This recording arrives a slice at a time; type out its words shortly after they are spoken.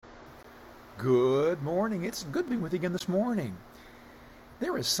Good morning. It's good to be with you again this morning.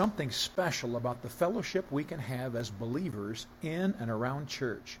 There is something special about the fellowship we can have as believers in and around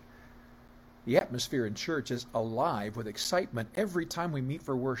church. The atmosphere in church is alive with excitement every time we meet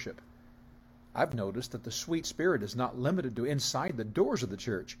for worship. I've noticed that the sweet spirit is not limited to inside the doors of the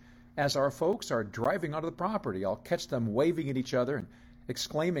church. As our folks are driving onto the property, I'll catch them waving at each other and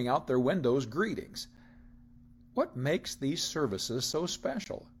exclaiming out their windows greetings. What makes these services so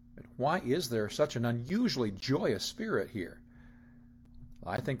special? Why is there such an unusually joyous spirit here?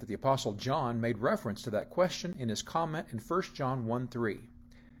 I think that the Apostle John made reference to that question in his comment in 1 John 1:3.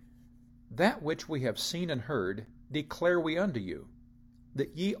 That which we have seen and heard declare we unto you,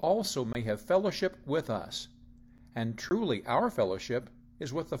 that ye also may have fellowship with us. And truly our fellowship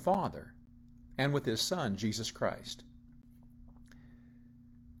is with the Father and with his Son, Jesus Christ.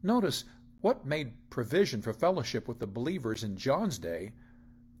 Notice what made provision for fellowship with the believers in John's day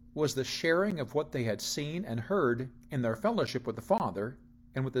was the sharing of what they had seen and heard in their fellowship with the Father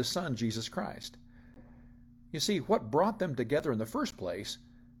and with his Son, Jesus Christ. You see, what brought them together in the first place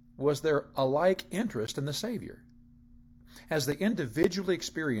was their alike interest in the Savior. As they individually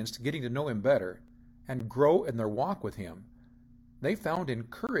experienced getting to know him better and grow in their walk with him, they found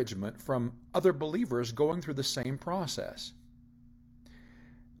encouragement from other believers going through the same process.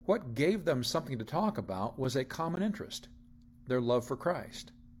 What gave them something to talk about was a common interest, their love for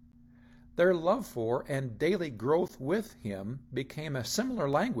Christ. Their love for and daily growth with him became a similar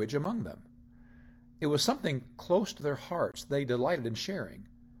language among them. It was something close to their hearts they delighted in sharing,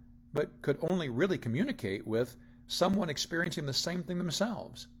 but could only really communicate with someone experiencing the same thing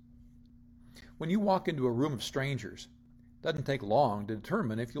themselves. When you walk into a room of strangers, it doesn't take long to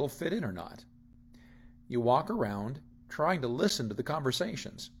determine if you'll fit in or not. You walk around trying to listen to the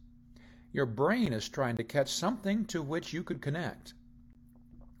conversations. Your brain is trying to catch something to which you could connect.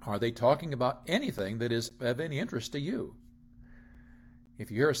 Are they talking about anything that is of any interest to you?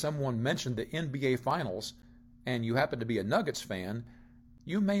 If you hear someone mention the NBA Finals and you happen to be a Nuggets fan,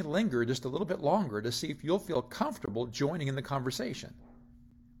 you may linger just a little bit longer to see if you'll feel comfortable joining in the conversation.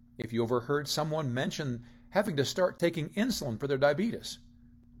 If you overheard someone mention having to start taking insulin for their diabetes,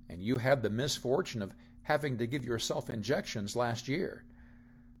 and you had the misfortune of having to give yourself injections last year,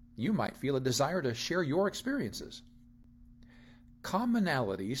 you might feel a desire to share your experiences.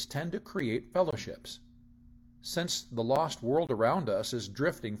 Commonalities tend to create fellowships. Since the lost world around us is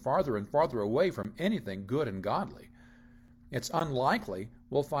drifting farther and farther away from anything good and godly, it's unlikely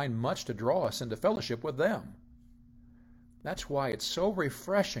we'll find much to draw us into fellowship with them. That's why it's so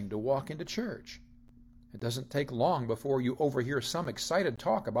refreshing to walk into church. It doesn't take long before you overhear some excited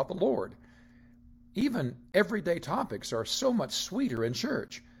talk about the Lord. Even everyday topics are so much sweeter in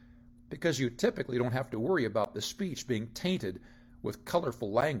church because you typically don't have to worry about the speech being tainted with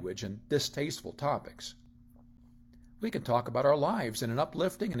colorful language and distasteful topics. We can talk about our lives in an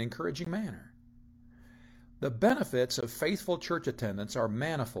uplifting and encouraging manner. The benefits of faithful church attendance are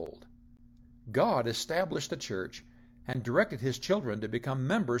manifold. God established the church and directed his children to become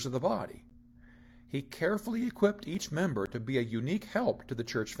members of the body. He carefully equipped each member to be a unique help to the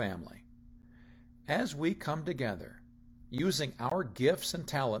church family. As we come together, using our gifts and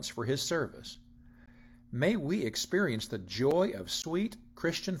talents for his service, may we experience the joy of sweet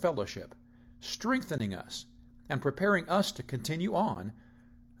Christian fellowship, strengthening us and preparing us to continue on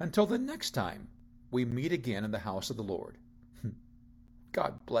until the next time we meet again in the house of the Lord.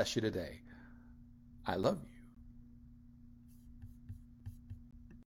 God bless you today. I love you.